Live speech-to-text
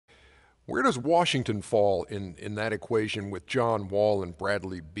Where does Washington fall in that equation with John Wall and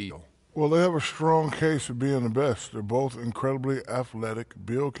Bradley Beal? Well, they have a strong case for being the best. They're both incredibly athletic.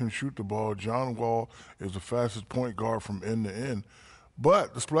 Beal can shoot the ball. John Wall is the fastest point guard from end to end.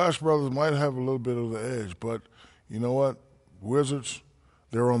 But the Splash Brothers might have a little bit of the edge. But you know what? Wizards,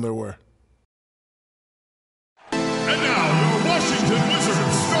 they're on their way. And now, your Washington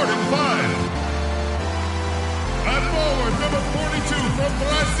Wizards starting five. At forward, number 42 from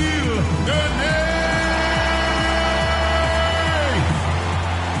Brazil, Nene.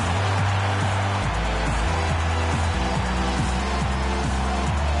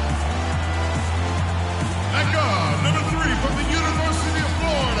 At guard, number 3 from the University of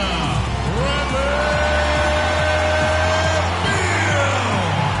Florida, Bradley Beal.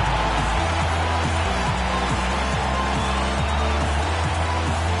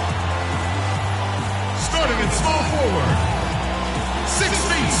 Starting at small forward, 6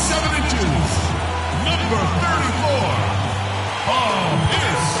 feet 7 inches, number 34, Paul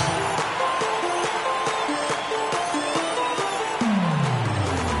Pierce.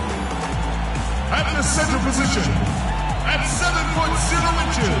 At the center position, at 7 foot 0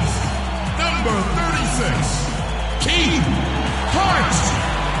 inches, number 36, Keith Hart.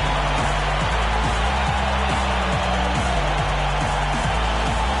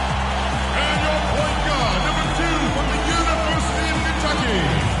 And your point guard, number 2 from the University of Kentucky,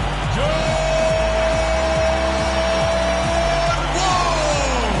 John Wall.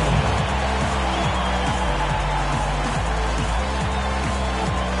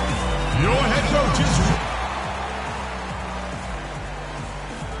 Your head coach is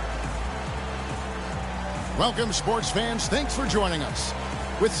Welcome, sports fans. Thanks for joining us.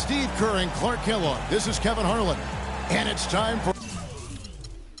 With Steve Kerr and Clark Kellogg, this is Kevin Harlan. And it's time for...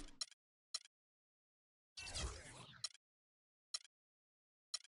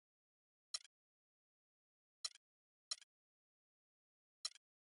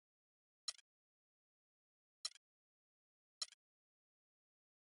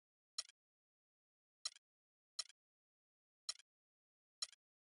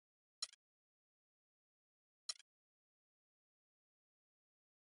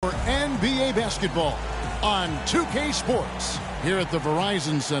 NBA basketball on 2K Sports. Here at the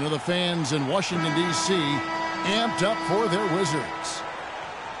Verizon Center, the fans in Washington, D.C. amped up for their Wizards.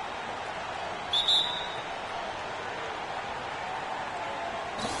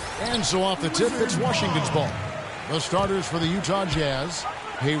 And so off the tip, it's Washington's ball. The starters for the Utah Jazz.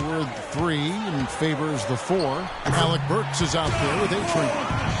 Hayward 3 and Favors the 4. Alec Burks is out there with 8.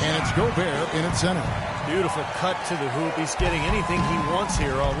 And it's Gobert in at center. Beautiful cut to the hoop. He's getting anything he wants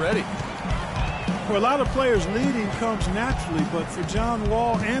here already. For a lot of players, leading comes naturally, but for John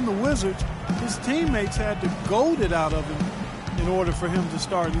Wall and the Wizards, his teammates had to goad it out of him in order for him to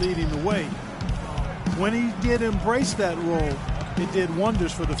start leading the way. When he did embrace that role, it did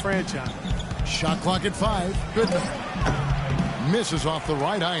wonders for the franchise. Shot clock at 5. Goodman misses off the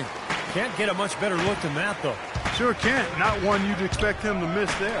right eye. Can't get a much better look than that, though. Sure can't. Not one you'd expect him to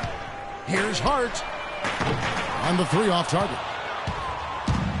miss there. Here's Hart on the 3 off target.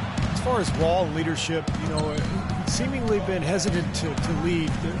 As far as Wall leadership, seemingly been hesitant to lead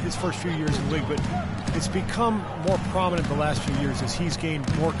his first few years in the league, but it's become more prominent the last few years as he's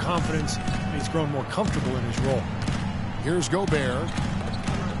gained more confidence and he's grown more comfortable in his role. Here's Gobert.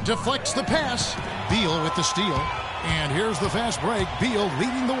 Deflects the pass. Beal with the steal. And here's the fast break. Beal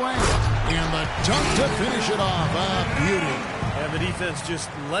leading the way. And the dunk to finish it off. A beauty. And the defense just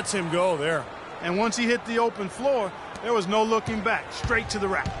lets him go there. And once he hit the open floor, there was no looking back. Straight to the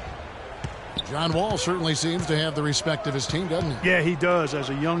rack. John Wall certainly seems to have the respect of his team, doesn't he? Yeah, he does. As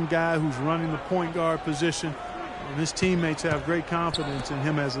a young guy who's running the point guard position, and his teammates have great confidence in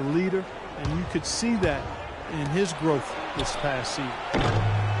him as a leader, and you could see that in his growth this past season.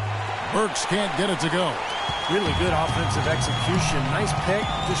 Burks can't get it to go. Really good offensive execution. Nice pick,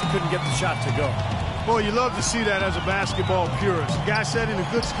 just couldn't get the shot to go. Boy, you love to see that as a basketball purist. A guy setting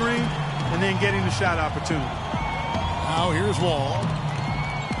a good screen and then getting the shot opportunity. Now here's Wall.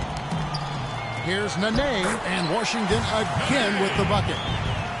 Here's Nene, and Washington again with the bucket.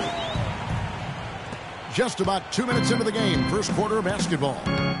 Just about 2 minutes into the game, first quarter of basketball.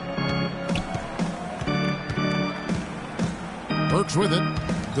 Burks with it.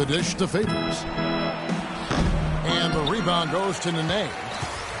 The dish to Favors. And the rebound goes to Nene.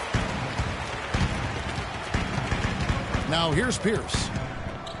 Now here's Pierce.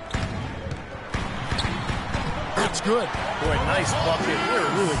 It's good. Boy, nice bucket.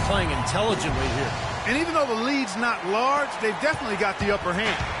 They're really playing intelligently here. And even though the lead's not large, they've definitely got the upper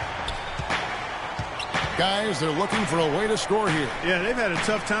hand. Guys, they're looking for a way to score here. Yeah, they've had a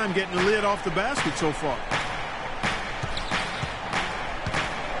tough time getting the lid off the basket so far.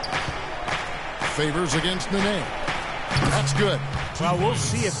 Favors against Nene. That's good. Well, we'll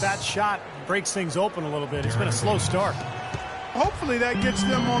see if that shot breaks things open a little bit. It's been a slow start. Hopefully that gets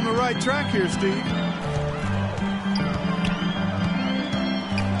them on the right track here, Steve.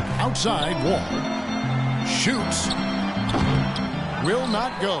 Outside, Wall. Shoots. Will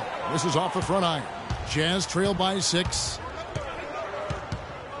not go. This is off the front iron. Jazz trail by 6.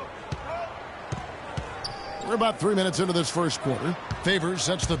 We're about 3 minutes into this first quarter. Favors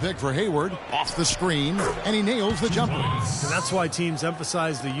sets the pick for Hayward off the screen, and he nails the jumper. And that's why teams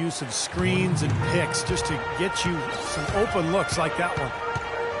emphasize the use of screens and picks, just to get you some open looks like that one.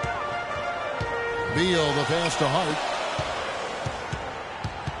 Beal, the pass to Hart.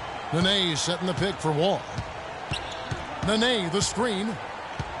 Nene setting the pick for Wall. Nene, the screen.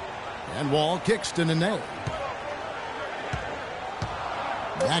 And Wall kicks to Nene.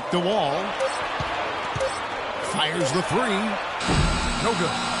 Back to Wall. Fires the 3. No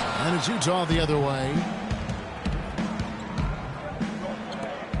good. And it's Utah the other way.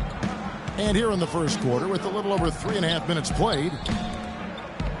 And here in the first quarter, with a little over 3.5 minutes played.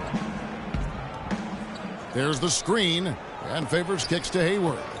 There's the screen. And Favors kicks to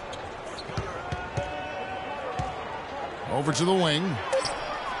Hayward. Over to the wing.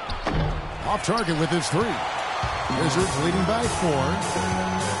 Off target with his 3. Wizards leading by 4.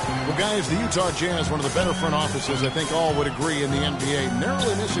 Well, guys, the Utah Jazz, one of the better front offices, I think all would agree, in the NBA,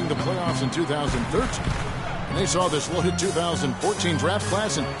 narrowly missing the playoffs in 2013. And they saw this loaded 2014 draft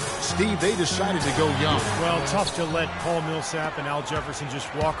class, and, Steve, they decided to go young. Well, tough to let Paul Millsap and Al Jefferson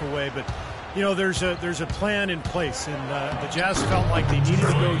just walk away, but, you know, there's a plan in place, and the Jazz felt like they needed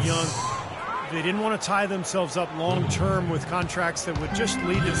to go young. They didn't want to tie themselves up long-term with contracts that would just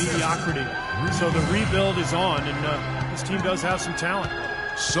lead to mediocrity. So the rebuild is on, and this team does have some talent.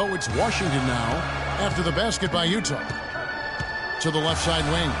 So it's Washington now, after the basket by Utah. To the left side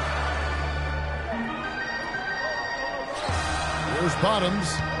wing. There's Bottoms,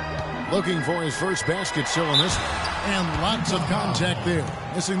 looking for his first basket still in this one. And lots of contact there.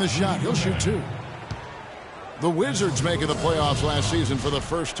 Missing the shot. He'll shoot 2. The Wizards making the playoffs last season for the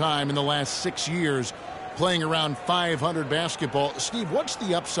first time in the last 6 years, playing around 500 basketball. Steve, what's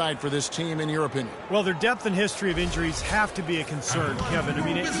the upside for this team in your opinion? Well, their depth and history of injuries have to be a concern, Kevin. I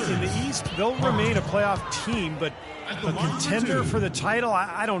mean, in the East, they'll remain a playoff team, but a contender for the title,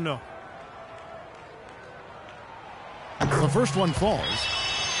 I don't know. The first one falls.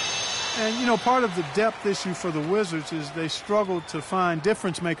 And, you know, part of the depth issue for the Wizards is they struggled to find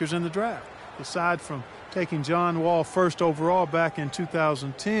difference makers in the draft. Aside from taking John Wall first overall back in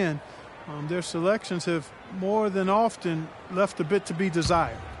 2010, their selections have more than often left a bit to be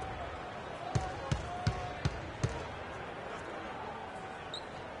desired.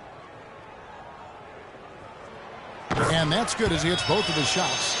 And that's good as he hits both of his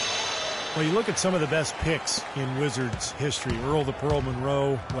shots. Well, you look at some of the best picks in Wizards history. Earl the Pearl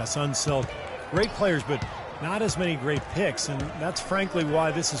Monroe, Wes Unseld. Great players, but not as many great picks. And that's frankly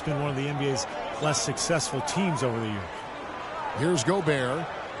why this has been one of the NBA's less successful teams over the years. Here's Gobert.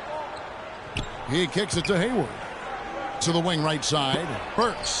 He kicks it to Hayward. To the wing right side.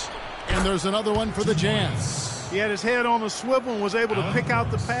 Burks. And there's another one for the Jazz. He had his head on a swivel and was able to pick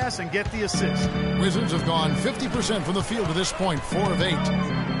out the pass and get the assist. Wizards have gone 50% from the field to this point, 4 of 8.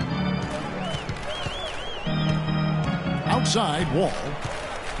 Outside, Wall.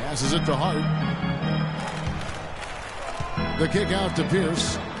 Passes it to Hart. The kick out to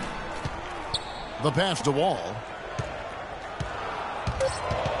Pierce. The pass to Wall.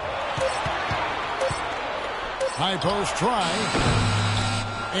 High post try.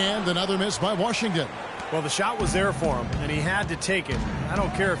 And another miss by Washington. Well, the shot was there for him, and he had to take it. I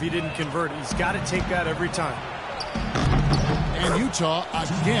don't care if he didn't convert. He's got to take that every time. And Utah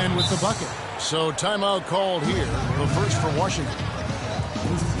again with the bucket. So timeout called here. The first for Washington.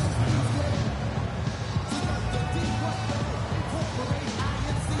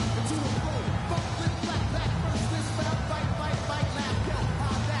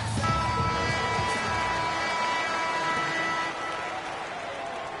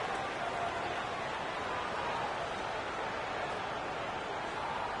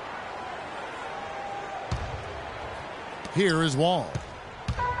 Here is Wall.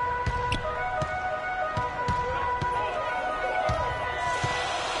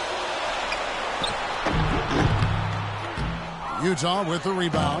 Utah with the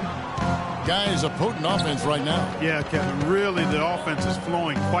rebound. Guys, a potent offense right now. Yeah, Kevin, really the offense is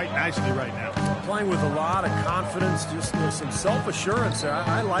flowing quite nicely right now. playing with a lot of confidence, just some self-assurance there.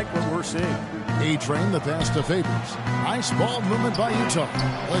 I like what we're seeing. A-Train, the pass to Favors. Nice ball movement by Utah.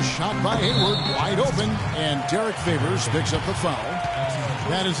 A shot by Hayward, wide open, and Derek Favors picks up the foul.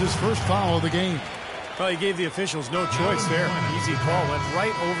 That is his first foul of the game. Well, he gave the officials no choice there. An easy call, went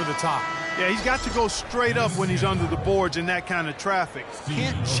right over the top. Yeah, he's got to go straight up when he's under the boards in that kind of traffic.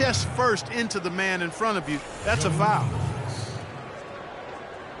 Can't chest first into the man in front of you. That's a foul.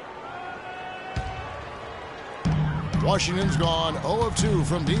 Washington's gone 0 of 2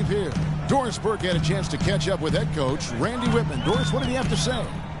 from deep here. Doris Burke had a chance to catch up with head coach Randy Whitman. Doris, what did he have to say?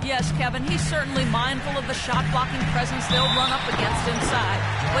 Yes, Kevin, he's certainly mindful of the shot-blocking presence they'll run up against inside,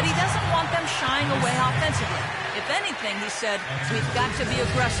 but he doesn't want them shying away offensively. If anything, he said, we've got to be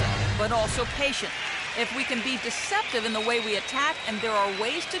aggressive, but also patient. If we can be deceptive in the way we attack, and there are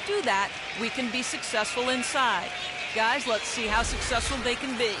ways to do that, we can be successful inside. Guys, let's see how successful they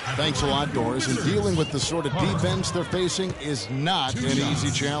can be. Thanks a lot, Doris. And dealing with the sort of defense they're facing is not an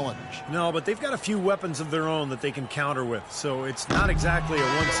easy challenge. No, but they've got a few weapons of their own that they can counter with, so it's not exactly a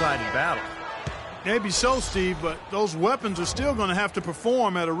one-sided battle. Maybe so, Steve, but those weapons are still going to have to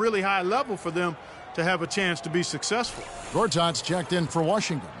perform at a really high level for them to have a chance to be successful. Gortat's checked in for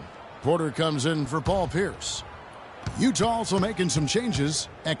Washington. Porter comes in for Paul Pierce. Utah also making some changes.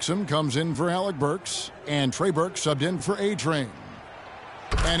 Exum comes in for Alec Burks, and Trey Burke subbed in for A-Train.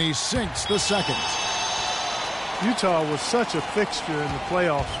 And he sinks the second. Utah was such a fixture in the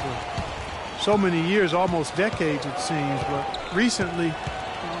playoffs for so many years, almost decades it seems, but recently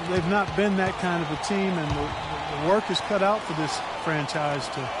they've not been that kind of a team, and the work is cut out for this franchise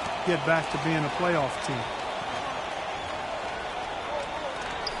to get back to being a playoff team.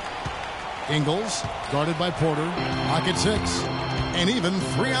 Ingles, guarded by Porter. Pocket 6. And even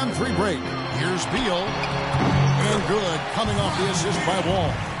 3-on-3 break. Here's Beal. And good, coming off the assist by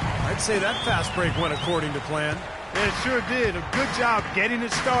Wall. I'd say that fast break went according to plan. Yeah, it sure did. A good job getting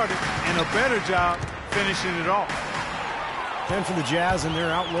it started, and a better job finishing it off. And for the Jazz and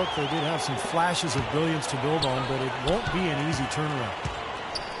their outlook, they did have some flashes of brilliance to build on, but it won't be an easy turnaround.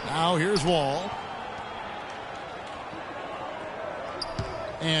 Now here's Wall.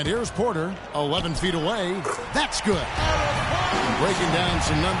 And here's Porter, 11 feet away. That's good. Breaking down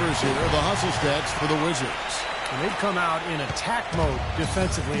some numbers here, the hustle stats for the Wizards. And they've come out in attack mode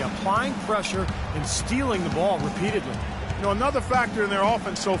defensively, applying pressure and stealing the ball repeatedly. You know, another factor in their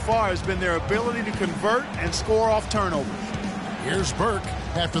offense so far has been their ability to convert and score off turnovers. Here's Burke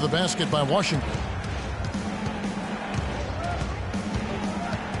after the basket by Washington.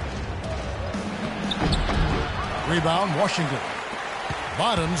 Rebound, Washington.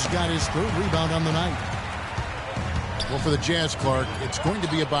 Bottoms got his third rebound on the night. Well, for the Jazz, Clark, it's going to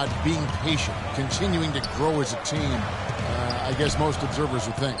be about being patient, continuing to grow as a team. I guess most observers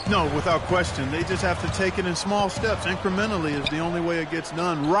would think. No, without question. They just have to take it in small steps. Incrementally is the only way it gets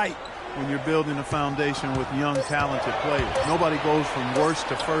done right when you're building a foundation with young, talented players. Nobody goes from worst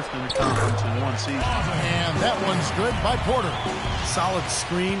to first in the conference in one season. And that one's good by Porter. Solid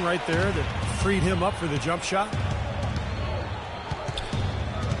screen right there that freed him up for the jump shot.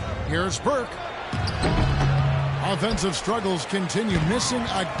 Here's Burke. Offensive struggles continue, missing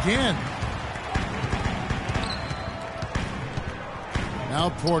again.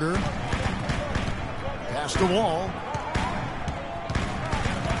 Now Porter. Pass to Wall.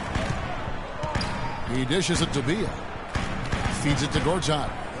 He dishes it to Beal. Feeds it to Gortat.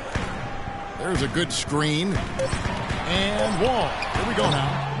 There's a good screen. And Wall. Here we go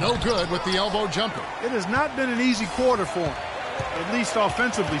now. No good with the elbow jumper. It has not been an easy quarter for him, at least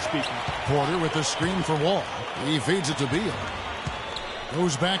offensively speaking. Porter with the screen for Wall. He feeds it to Beal.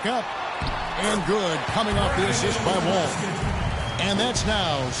 Goes back up. And good, coming off the assist by Wall. And that's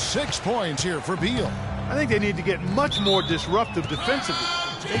now 6 points here for Beal. I think they need to get much more disruptive defensively.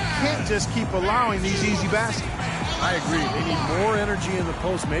 They can't just keep allowing these easy baskets. I agree. They need more energy in the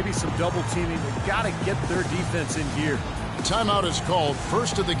post, maybe some double teaming. They've got to get their defense in gear. Timeout is called,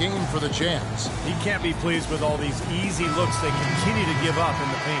 first of the game for the Jazz. He can't be pleased with all these easy looks they continue to give up in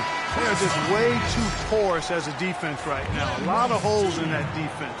the paint. They're just way too porous as a defense right now. A lot of holes in that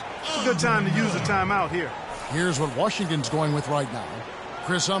defense. It's a good time to use a timeout here. Here's what Washington's going with right now.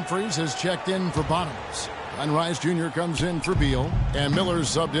 Chris Humphries has checked in for Bottoms. Glenn Rice Jr. comes in for Beal. And Miller's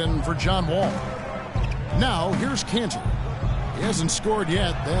subbed in for John Wall. Now, here's Cantor. He hasn't scored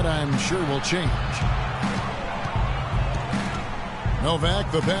yet. That, I'm sure, will change.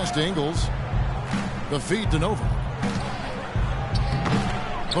 Novak, the pass to Ingles. The feed to Novak.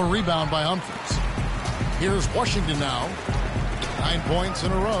 The rebound by Humphries. Here's Washington now. 9 points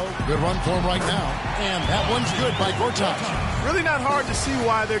in a row. Good run for him right now. And that one's good by Gortat. Really not hard to see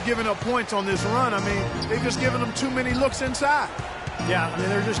why they're giving up points on this run. I mean, they've just given them too many looks inside. Yeah, I mean,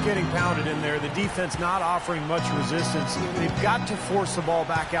 they're just getting pounded in there. The defense not offering much resistance. They've got to force the ball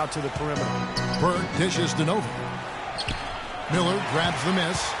back out to the perimeter. Burke dishes to Nova. Miller grabs the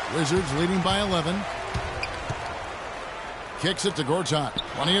miss. Wizards leading by 11. Kicks it to Gortat.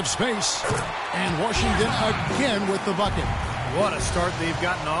 Plenty of space. And Washington again with the bucket. What a start they've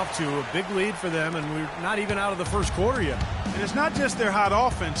gotten off to. A big lead for them, and we're not even out of the first quarter yet. And it's not just their hot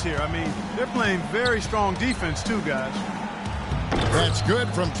offense here. I mean, they're playing very strong defense too, guys. That's good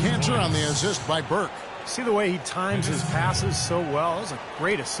from Cantor on the assist by Burke. See the way he times his passes so well. That was a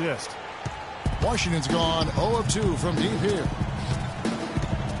great assist. Washington's gone 0 of 2 from deep here.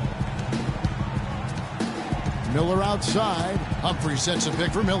 Miller outside. Humphrey sets a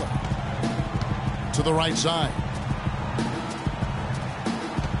pick for Miller. To the right side.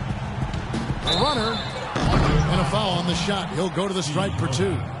 A runner. And a foul on the shot. He'll go to the stripe for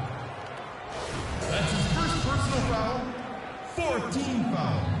 2. That's his first personal foul. 14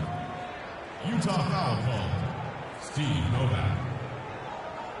 foul. Utah foul call. Steve Novak.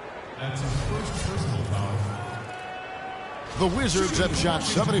 That's his first personal foul. The Wizards have shot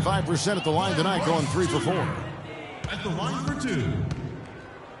 75% at the line tonight, going 3 for 4. At the line for 2.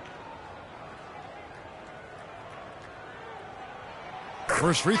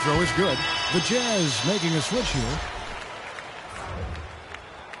 First free throw is good. The Jazz making a switch here.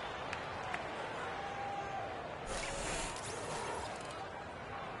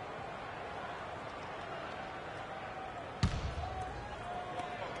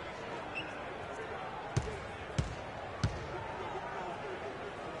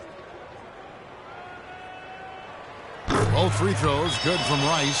 Both free throws good from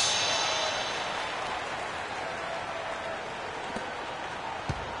Rice.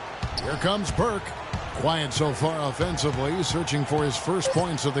 Here comes Burke. Quiet so far offensively, searching for his first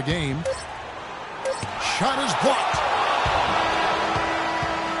points of the game. Shot is blocked.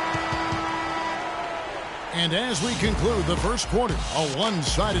 And as we conclude the first quarter, a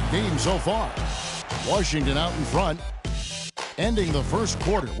one-sided game so far. Washington out in front, ending the first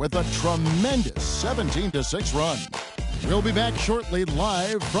quarter with a tremendous 17-6 run. We'll be back shortly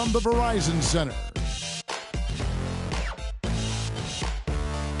live from the Verizon Center.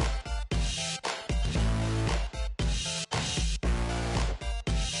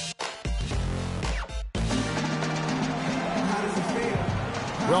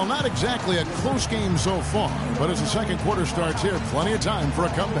 Well, not exactly a close game so far, but as the second quarter starts here, plenty of time for a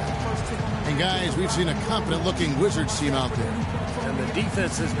comeback. And guys, we've seen a confident-looking Wizards team out there. And the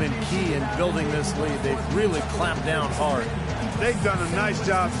defense has been key in building this lead. They've really clamped down hard. They've done a nice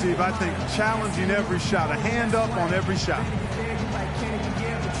job, Steve, I think, challenging every shot, a hand up on every shot.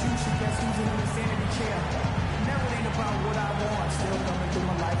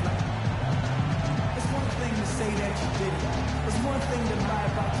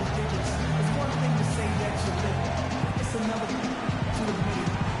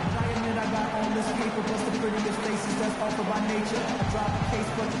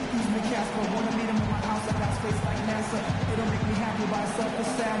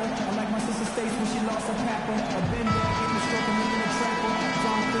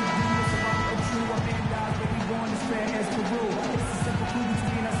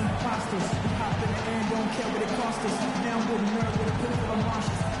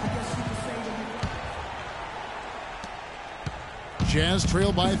 Jazz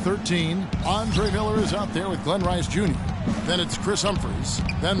trail by 13. Andre Miller is out there with Glenn Rice Jr. Then it's Chris Humphries.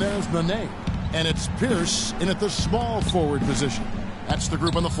 Then there's Nene. And it's Pierce in at the small forward position. That's the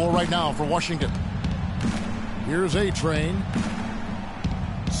group on the floor right now for Washington. Here's A-Train.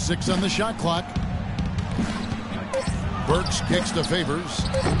 6 on the shot clock. Burks kicks to Favors.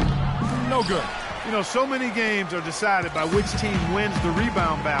 No good. You know, so many games are decided by which team wins the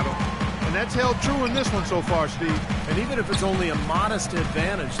rebound battle. And that's held true in this one so far, Steve. And even if it's only a modest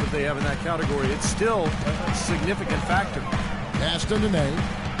advantage that they have in that category, it's still a significant factor. Pass to Nene.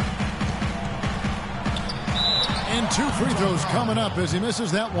 And 2 free throws coming up as he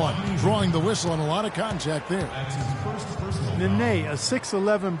misses that one. Drawing the whistle and a lot of contact there. Nene, a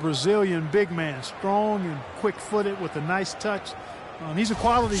 6'11" Brazilian big man, strong and quick-footed with a nice touch. He's a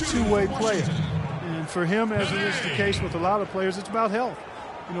quality two-way player. And for him, as it is the case with a lot of players, it's about health.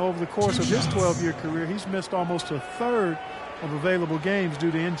 You know, over the course of his 12-year career, he's missed almost a third of available games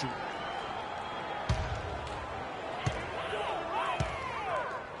due to injury.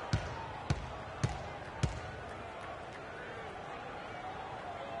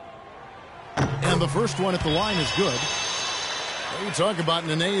 And the first one at the line is good. You talk about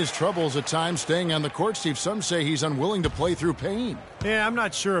Nene's troubles at times staying on the court, Steve. Some say he's unwilling to play through pain. Yeah, I'm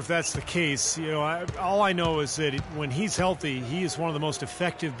not sure if that's the case. You know, all I know is that when he's healthy, he is one of the most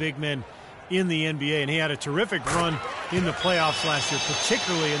effective big men in the NBA, and he had a terrific run in the playoffs last year,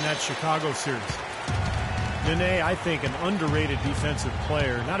 particularly in that Chicago series. Nene, I think, an underrated defensive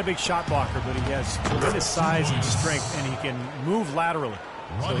player. Not a big shot blocker, but he has tremendous size and strength, and he can move laterally.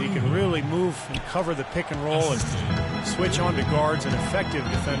 So he can really move and cover the pick and roll and switch on to guards, an effective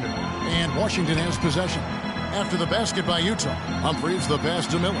defender. And Washington has possession. After the basket by Utah, Humphries the pass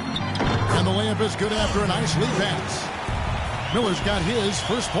to Miller. And the layup is good after a nice lead pass. Miller's got his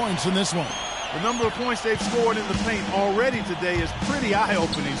first points in this one. The number of points they've scored in the paint already today is pretty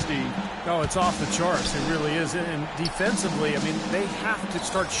eye-opening, Steve. Oh, it's off the charts. It really is. And defensively, I mean, they have to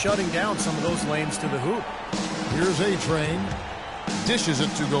start shutting down some of those lanes to the hoop. Here's A-Train. Dishes it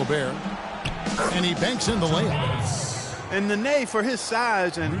to Gobert. And he banks in the layup. And Nene, for his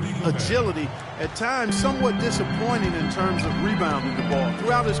size and agility, at times somewhat disappointing in terms of rebounding the ball.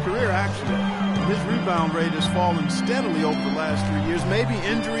 Throughout his career, actually, his rebound rate has fallen steadily over the last 3 years. Maybe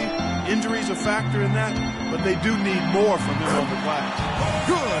injuries a factor in that, but they do need more from him on the glass.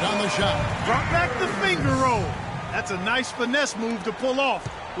 Good on the shot. Drop back the finger roll. That's a nice finesse move to pull off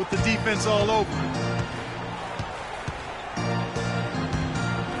with the defense all over him.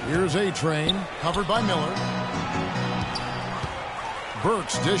 Here's A-Train, covered by Miller.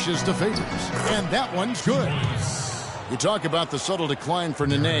 Burks dishes to Favors, and that one's good. You talk about the subtle decline for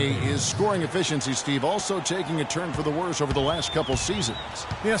Nene. His scoring efficiency, Steve, also taking a turn for the worse over the last couple seasons.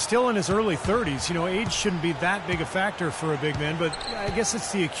 Yeah, still in his early 30s. You know, age shouldn't be that big a factor for a big man, but I guess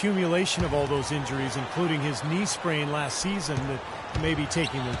it's the accumulation of all those injuries, including his knee sprain last season, that may be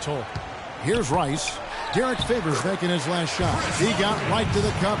taking their toll. Here's Rice. Derek Favors making his last shot. He got right to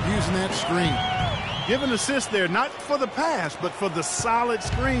the cup using that screen. Give an assist there, not for the pass, but for the solid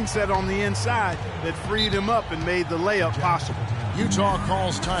screen set on the inside that freed him up and made the layup possible. Utah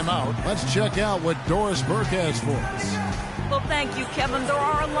calls timeout. Let's check out what Doris Burke has for us. Well, thank you, Kevin. There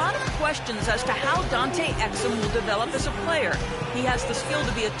are a lot of questions as to how Dante Exum will develop as a player. He has the skill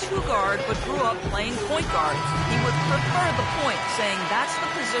to be a two-guard, but grew up playing point guard. He would prefer the point, saying that's the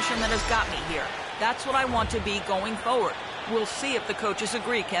position that has got me here. That's what I want to be going forward. We'll see if the coaches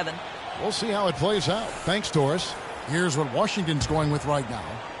agree, Kevin. We'll see how it plays out. Thanks, Doris. Here's what Washington's going with right now.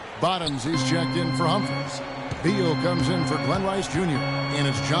 Bottoms is checked in for Humphries. Beal comes in for Glenn Rice Jr. And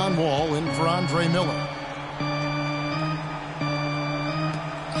it's John Wall in for Andre Miller.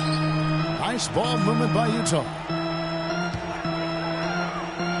 Nice ball movement by Utah.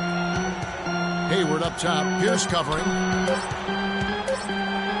 Hayward up top. Pierce covering.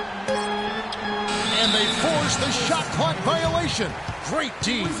 And they force the shot clock violation. Great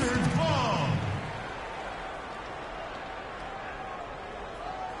D.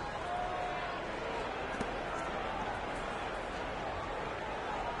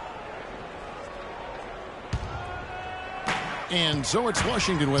 And so it's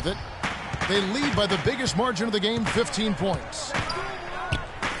Washington with it. They lead by the biggest margin of the game, 15 points.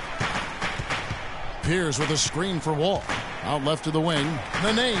 Pierce with a screen for Wall. Out left to the wing.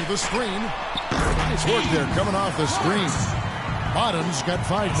 Nene, the screen. Nice work there coming off the screen. Bottoms got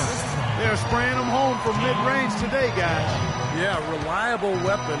 5 now. They're spraying them home from mid-range today, guys. Yeah, reliable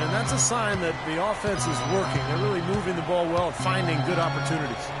weapon, and that's a sign that the offense is working. They're really moving the ball well and finding good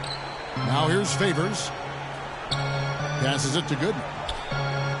opportunities. Now here's Favors. Passes it to Goodman.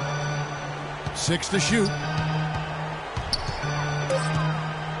 6 to shoot.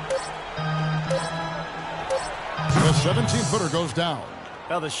 The 17-footer goes down.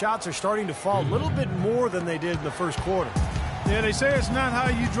 Now the shots are starting to fall a little bit more than they did in the first quarter. Yeah, they say it's not how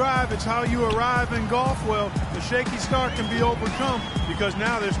you drive, it's how you arrive in golf. Well, the shaky start can be overcome because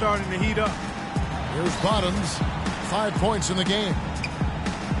now they're starting to heat up. Here's Bottoms. 5 points in the game.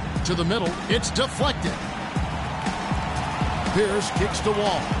 To the middle. It's deflected. Pierce kicks to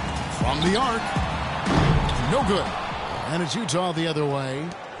Wall. From the arc. No good. And it's Utah the other way.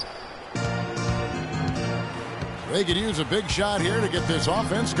 They could use a big shot here to get this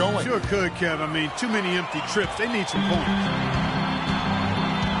offense going. Sure could, Kev. I mean, too many empty trips. They need some points.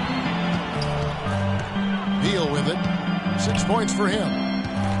 Beal with it. 6 points for him.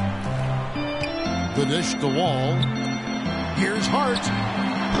 The dish to Wall. Here's Hart.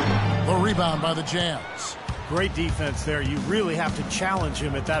 The rebound by the Jazz. Great defense there. You really have to challenge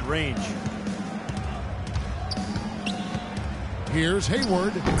him at that range. Here's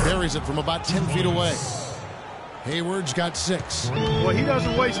Hayward. Buries it from about 10 feet away. Hayward's got 6. Well, he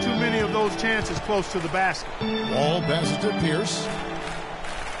doesn't waste too many of those chances close to the basket. Wall passes to Pierce.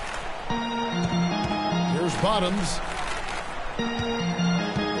 Here's Bottoms.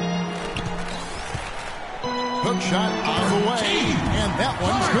 Hook shot out of the way, and that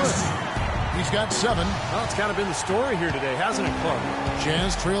one's good. He's got 7. Well, it's kind of been the story here today, hasn't it, Clark?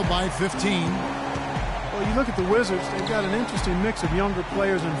 Jazz trail by 15. Well, you look at the Wizards, they've got an interesting mix of younger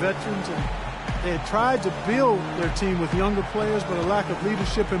players and veterans, and they had tried to build their team with younger players, but a lack of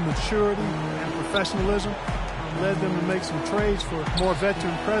leadership and maturity and professionalism led them to make some trades for more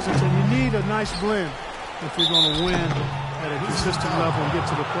veteran presence, and you need a nice blend if you're going to win at a consistent level and get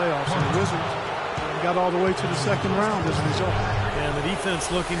to the playoffs. And the Wizards got all the way to the second round as a result. And the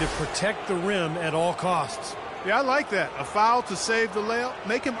defense looking to protect the rim at all costs. Yeah, I like that. A foul to save the layup.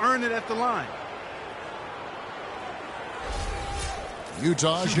 Make him earn it at the line.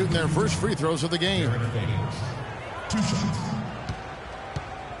 Utah shooting their first free throws of the game. 2 shots.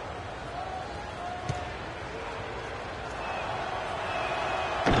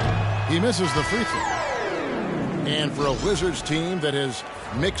 He misses the free throw. And for a Wizards team that has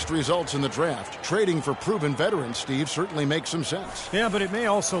mixed results in the draft, trading for proven veterans, Steve, certainly makes some sense. Yeah, but it may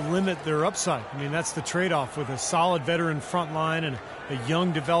also limit their upside. I mean, that's the trade-off with a solid veteran front line and a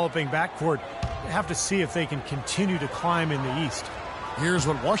young developing backcourt. You have to see if they can continue to climb in the East. Here's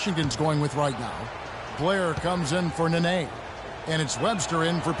what Washington's going with right now. Blair comes in for Nene, and it's Webster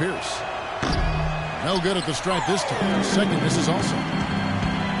in for Pierce. No good at the stripe this time. Second misses also.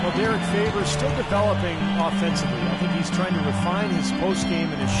 Well, Derek Favors still developing offensively. I think he's trying to refine his post game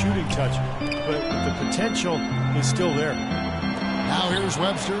and his shooting touch, but the potential is still there. Now here's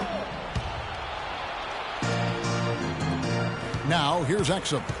Webster. Now here's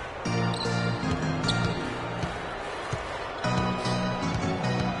Exum.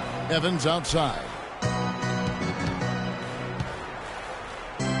 Evans outside.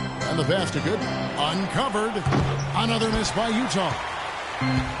 And the pass to Good. Uncovered. Another miss by Utah.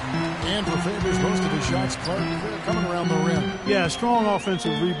 And for Favors, most of his shots coming around the rim. Yeah, strong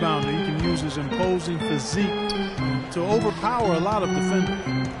offensive rebounder. He can use his imposing physique to overpower a lot of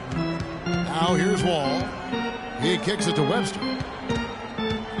defenders. Now here's Wall. He kicks it to Webster.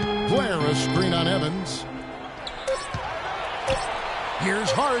 Blair, a screen on Evans. Here's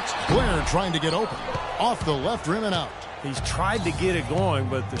Hart. Blair trying to get open. Off the left rim and out. He's tried to get it going,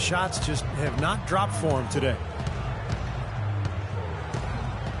 but the shots just have not dropped for him today.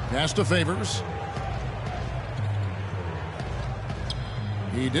 Pass to Favors.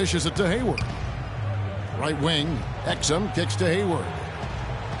 He dishes it to Hayward. Right wing. Exum kicks to Hayward.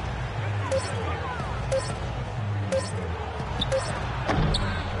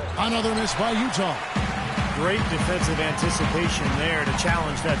 Another miss by Utah. Great defensive anticipation there to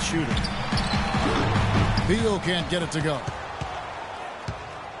challenge that shooter. Beal can't get it to go.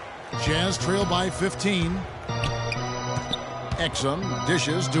 Jazz trail by 15. Exum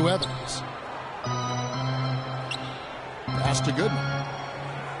dishes to Evans. Pass to Goodman.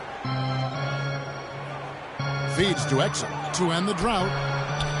 Feeds to Exum to end the drought.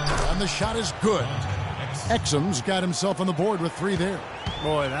 And the shot is good. Exum's got himself on the board with 3 there.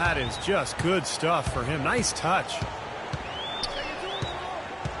 Boy, that is just good stuff for him. Nice touch.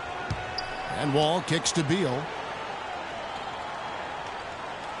 And Wall kicks to Beal.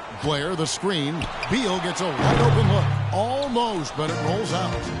 Blair, the screen. Beal gets a wide open look. Almost, but it rolls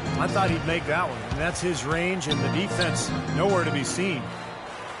out. I thought he'd make that one. And that's his range, and the defense nowhere to be seen.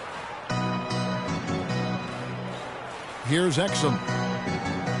 Here's Exum.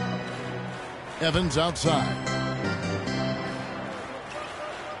 Evans outside.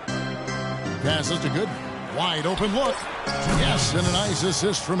 Passes to Good. Wide open look. Yes, and a nice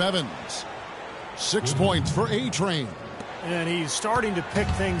assist from Evans. 6 points for A-Train. And he's starting to pick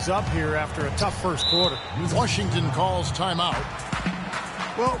things up here after a tough first quarter. Washington calls timeout.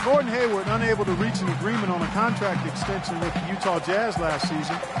 Well, Gordon Hayward unable to reach an agreement on a contract extension with the Utah Jazz last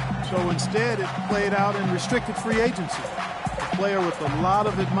season, so instead it played out in restricted free agency. A player with a lot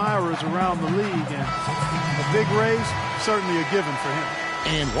of admirers around the league, and a big raise, certainly a given for him.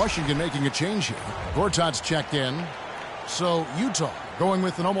 And Washington making a change here. Gortat's checked in. So Utah going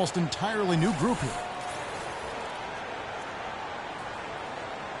with an almost entirely new group here.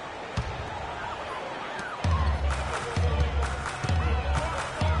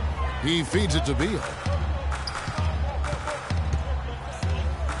 He feeds it to Beal.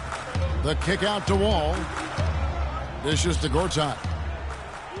 The kick out to Wall. Dishes to Gortat.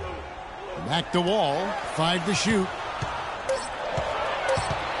 Back to Wall. 5 to shoot.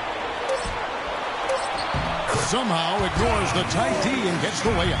 Somehow ignores the tight D and gets the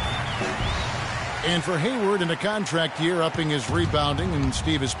layup. And for Hayward in a contract year, upping his rebounding and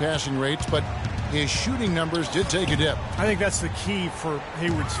Steve his passing rates, but his shooting numbers did take a dip. I think that's the key for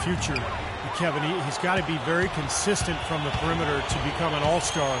Hayward's future. You Kevin, he's got to be very consistent from the perimeter to become an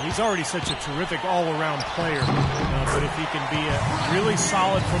all-star. He's already such a terrific all-around player. But if he can be really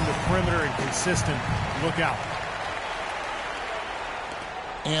solid from the perimeter and consistent, look out.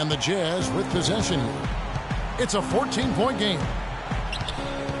 And the Jazz with possession here. It's a 14-point game.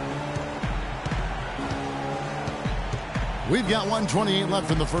 We've got 1:28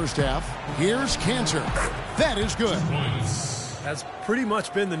 left in the first half. Here's Cantor. That is good. That's pretty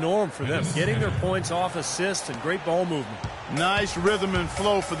much been the norm for them, getting their points off assists and great ball movement. Nice rhythm and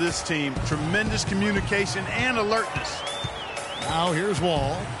flow for this team. Tremendous communication and alertness. Now here's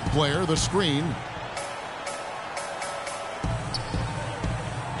Wall. Blair, the screen.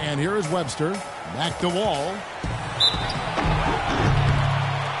 And here is Webster. Back to Wall.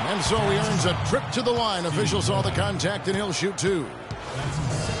 And so he earns a trip to the line. Officials saw the contact, and he'll shoot two.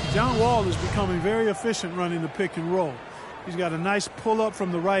 John Wall is becoming very efficient running the pick and roll. He's got a nice pull-up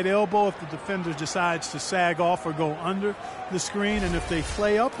from the right elbow if the defender decides to sag off or go under the screen. And if they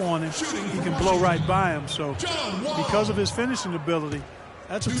play up on him, he can blow right by him. So because of his finishing ability,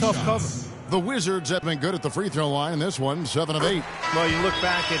 that's a tough cover. The Wizards have been good at the free throw line in this one, 7 of 8. Well, you look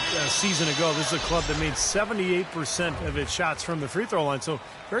back at a season ago, this is a club that made 78% of its shots from the free throw line. So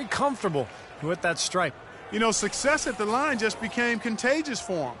very comfortable with that stripe. You know, success at the line just became contagious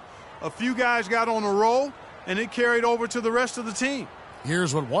for him. A few guys got on a roll, and it carried over to the rest of the team.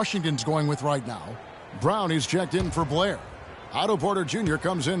 Here's what Washington's going with right now. Brown is checked in for Blair. Otto Porter Jr.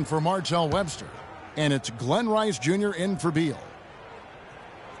 comes in for Martell Webster. And it's Glenn Rice Jr. in for Beal.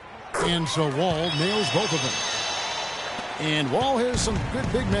 And so Wall nails both of them. And Wall has some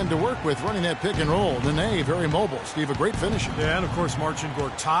good big men to work with running that pick and roll. Nene, very mobile. Steve, a great finisher. Yeah, and of course, Marcin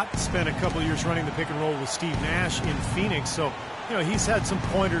Gortat spent a couple of years running the pick and roll with Steve Nash in Phoenix. So, you know, he's had some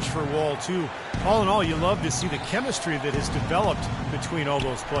pointers for Wall, too. All in all, you love to see the chemistry that has developed between all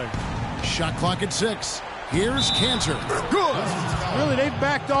those players. Shot clock at 6. Here's Cantor. Good. Really, they've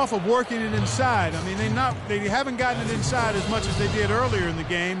backed off of working it inside. I mean, they haven't gotten it inside as much as they did earlier in the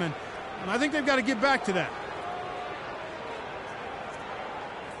game, and I think they've got to get back to that.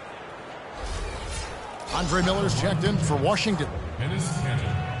 Andre Miller's checked in for Washington.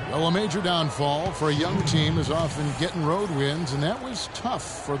 Well, a major downfall for a young team is often getting road wins, and that was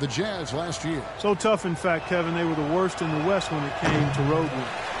tough for the Jazz last year. So tough, in fact, Kevin, they were the worst in the West when it came to road wins.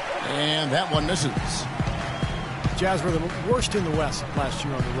 And that one misses. Jazz were the worst in the West last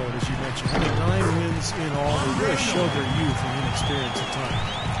year on the road, as you mentioned. I mean, 9 wins in all. They really showed their youth and inexperience at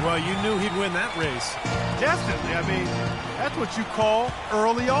times. Well, you knew he'd win that race. Definitely. I mean, that's what you call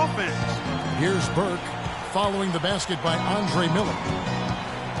early offense. Here's Burke following the basket by Andre Miller.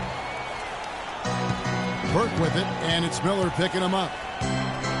 Burke with it, and it's Miller picking him up.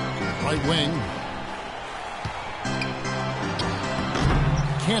 Right wing.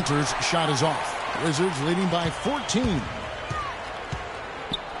 Cantor's shot is off. Wizards leading by 14.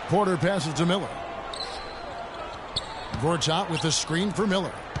 Porter passes to Miller. Gortat with the screen for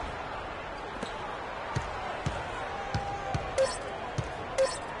Miller.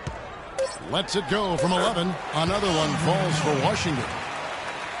 Lets it go from 11. Another one falls for Washington.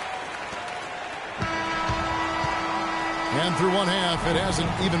 And through one half, it hasn't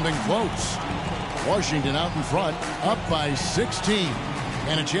even been close. Washington out in front, up by 16.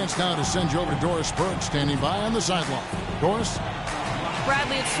 And a chance now to send you over to Doris Burke, standing by on the sideline. Doris?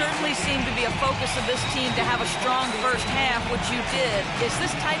 Bradley, it certainly seemed to be a focus of this team to have a strong first half, which you did. Is this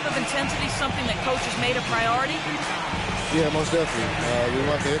type of intensity something that coaches made a priority? Yeah, most definitely. We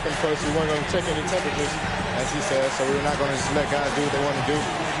want to hit them first. We weren't going to take any temperatures, as he said, so we're not going to just let guys do what they want to do.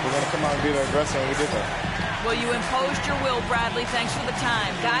 We're going to come out and be the aggressor, and we did that. Well, you imposed your will, Bradley. Thanks for the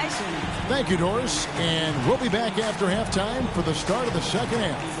time. Guys? Thank you, Doris. And we'll be back after halftime for the start of the second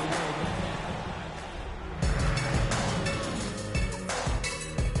half.